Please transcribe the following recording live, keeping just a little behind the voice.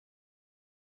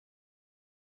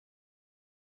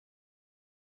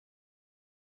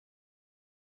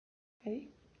Ready?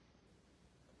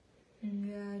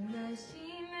 God bless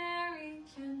ye, merry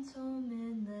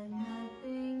gentlemen, let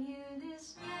nothing you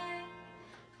dismay.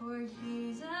 For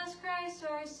Jesus Christ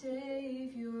our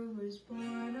Savior was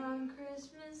born on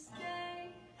Christmas Day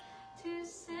to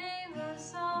save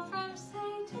us all from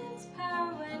Satan's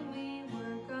power when we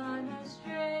were gone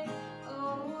astray.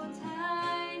 Oh,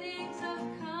 tidings of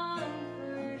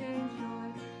comfort and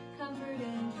joy, comfort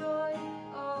and joy.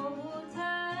 Oh,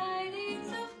 tidings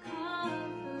of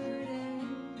comfort and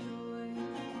joy.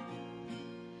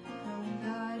 From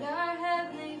God our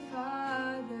Heavenly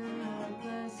Father, a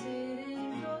blessed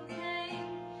angel came,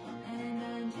 and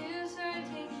unto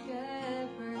certain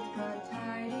shepherds brought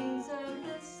tidings of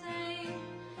the same,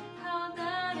 how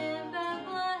that in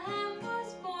Bethlehem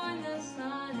was born the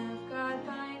Son of God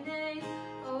by name.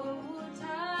 Oh,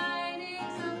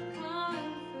 tidings of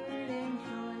comfort and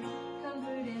joy,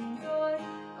 comfort and joy.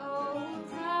 Oh,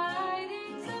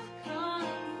 tidings of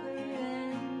comfort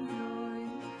and joy.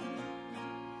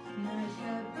 The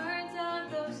shepherds of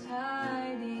those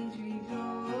tidings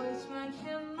rejoiced much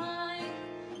in mind,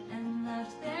 and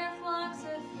left their flocks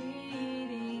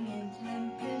a-feeding in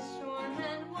tempest, storm,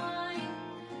 and wine,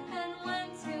 and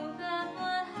went to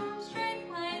Bethlehem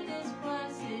straightway this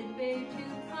blessed babe to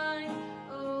find.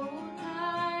 Oh,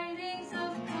 tidings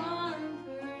of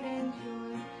comfort and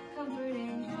joy, comfort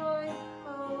and joy.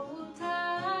 Oh,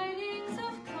 tidings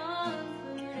of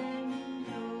comfort and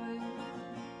joy.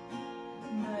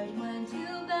 But when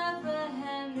to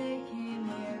Bethlehem they came,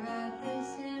 where at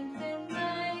this infant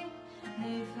lay,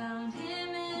 they found him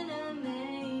in a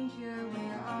manger,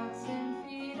 where oxen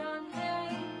feed on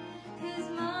hay. His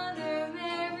mother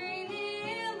Mary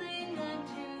kneeling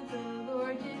unto the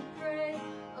Lord did pray.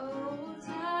 Oh,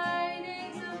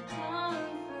 tidings of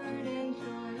comfort and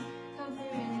joy,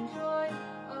 comfort and joy.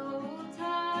 Oh,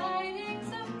 tidings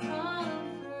of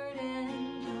comfort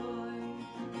and joy.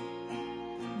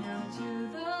 Now to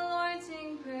the Lord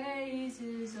sing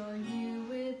praises, all you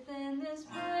within this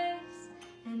place,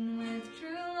 and with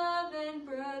true love and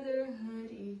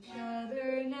brotherhood each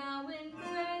other now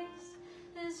embrace.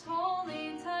 This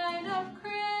holy tide of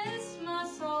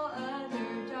Christmas all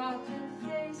other doth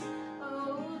efface.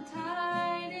 Oh,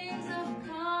 tidings of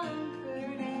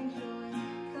comfort and joy,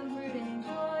 comfort and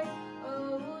joy.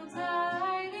 Oh,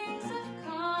 tidings of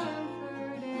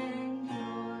comfort and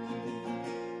joy.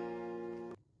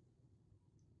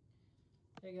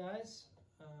 Hey guys,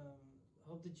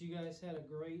 hope that you guys had a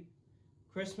great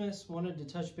Christmas. Wanted to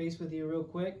touch base with you real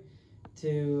quick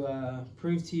to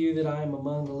prove to you that I am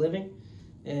among the living,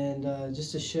 and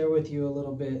just to share with you a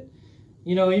little bit.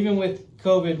 You know, even with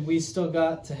COVID, we still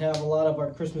got to have a lot of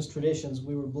our Christmas traditions.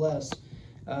 We were blessed.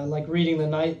 Like reading the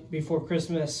night before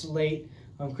Christmas late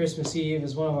on Christmas Eve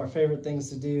is one of our favorite things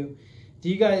to do. Do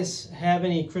you guys have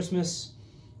any Christmas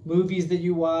movies that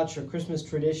you watch or Christmas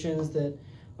traditions that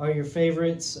are your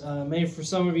favorites? Maybe for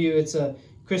some of you it's a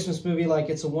Christmas movie like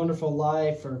It's a Wonderful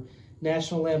Life or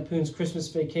National Lampoon's Christmas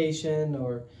Vacation,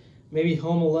 or maybe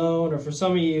Home Alone, or for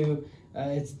some of you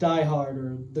it's Die Hard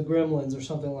or The Gremlins or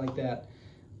something like that.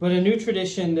 But a new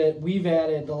tradition that we've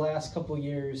added the last couple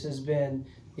years has been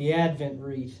the Advent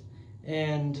wreath.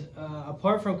 And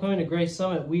apart from coming to Grace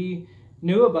Summit, we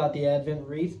knew about the Advent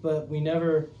wreath, but we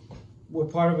never were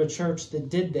part of a church that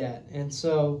did that. And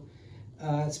so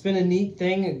it's been a neat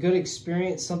thing, a good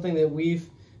experience, something that we've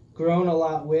grown a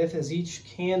lot with, as each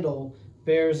candle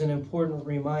bears an important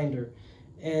reminder.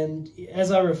 And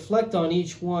as I reflect on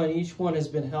each one has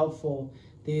been helpful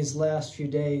these last few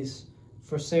days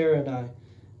for Sarah and I.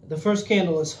 The first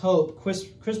candle is hope.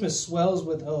 Christmas swells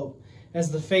with hope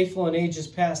as the faithful in ages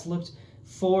past looked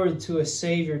forward to a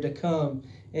Savior to come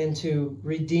and to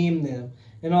redeem them.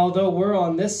 And although we're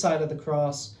on this side of the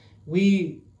cross,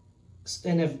 we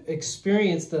have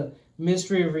experienced the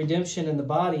mystery of redemption in the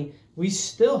body, we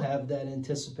still have that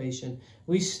anticipation.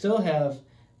 We still have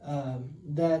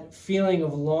that feeling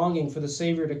of longing for the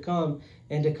Savior to come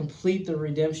and to complete the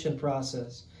redemption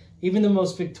process. Even the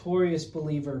most victorious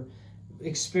believer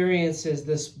experiences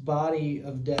this body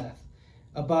of death,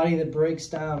 a body that breaks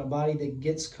down, a body that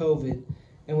gets COVID,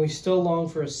 and we still long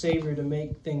for a Savior to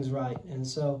make things right. And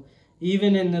so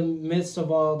even in the midst of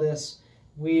all this,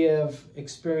 we have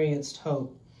experienced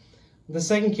hope. The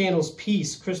second candle is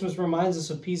peace. Christmas reminds us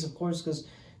of peace, of course, because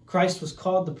Christ was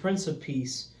called the Prince of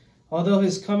Peace. Although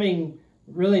his coming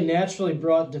really naturally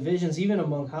brought divisions, even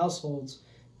among households,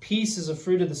 peace is a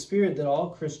fruit of the Spirit that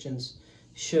all Christians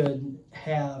should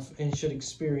have and should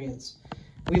experience.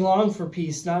 We long for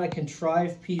peace, not a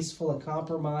contrived peace full of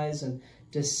compromise and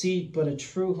deceit, but a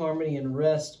true harmony and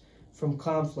rest from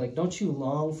conflict. Don't you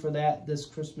long for that this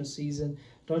Christmas season?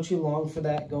 Don't you long for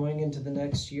that going into the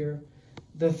next year?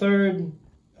 The third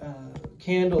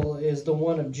candle is the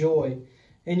one of joy.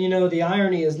 And you know, the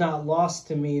irony is not lost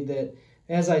to me that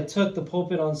as I took the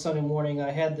pulpit on Sunday morning,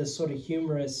 I had this sort of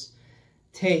humorous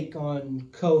take on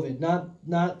COVID.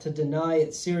 Not to deny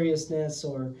its seriousness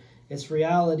or its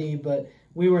reality, but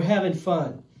we were having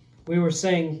fun. We were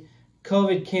saying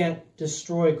COVID can't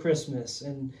destroy Christmas.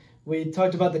 And we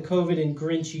talked about the COVID in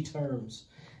Grinchy terms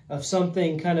of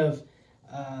something kind of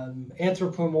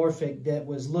anthropomorphic that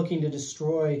was looking to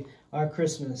destroy our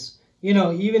Christmas. You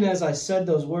know, even as I said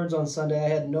those words on Sunday, I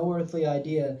had no earthly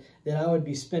idea that I would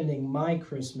be spending my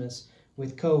Christmas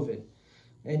with COVID.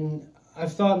 And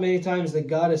I've thought many times that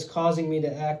God is causing me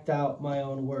to act out my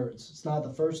own words. It's not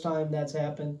the first time that's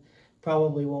happened.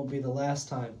 Probably won't be the last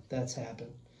time that's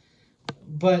happened.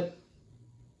 But,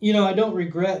 you know, I don't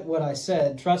regret what I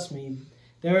said. Trust me,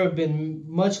 there have been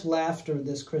much laughter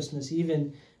this Christmas,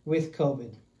 even with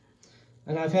COVID.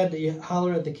 And I've had to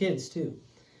holler at the kids too.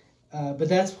 But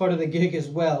that's part of the gig as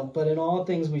well. But in all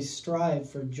things we strive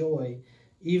for joy,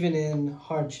 even in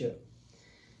hardship.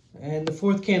 And the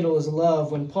fourth candle is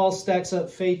love. When Paul stacks up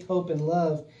faith, hope, and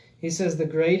love, he says the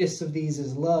greatest of these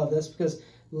is love. That's because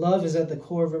love is at the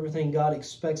core of everything God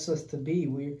expects us to be.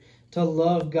 We're to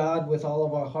love God with all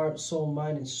of our heart, soul,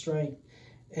 mind, and strength,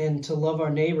 and to love our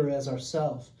neighbor as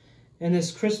ourselves. And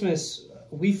this Christmas,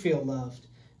 we feel loved.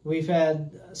 We've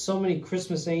had so many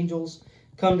Christmas angels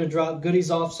come to drop goodies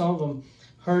off. Some of them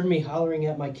heard me hollering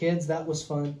at my kids. That was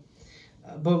fun.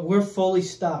 But we're fully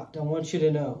stocked, I want you to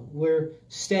know. We're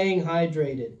staying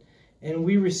hydrated, and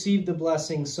we receive the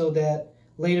blessing so that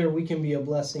later we can be a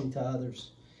blessing to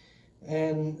others.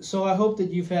 And so I hope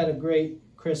that you've had a great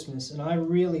Christmas, and I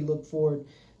really look forward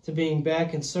to being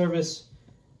back in service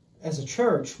as a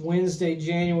church Wednesday,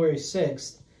 January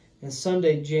 6th, and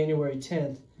Sunday, January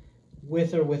 10th,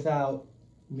 with or without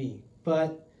me.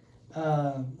 But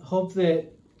hope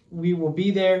that we will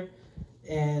be there,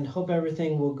 and hope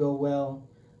everything will go well.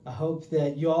 I hope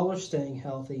that you all are staying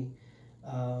healthy.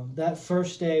 That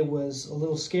first day was a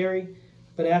little scary,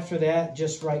 but after that,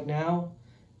 just right now,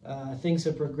 things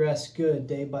have progressed good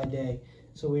day by day.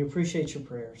 So we appreciate your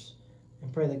prayers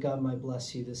and pray that God might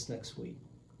bless you this next week.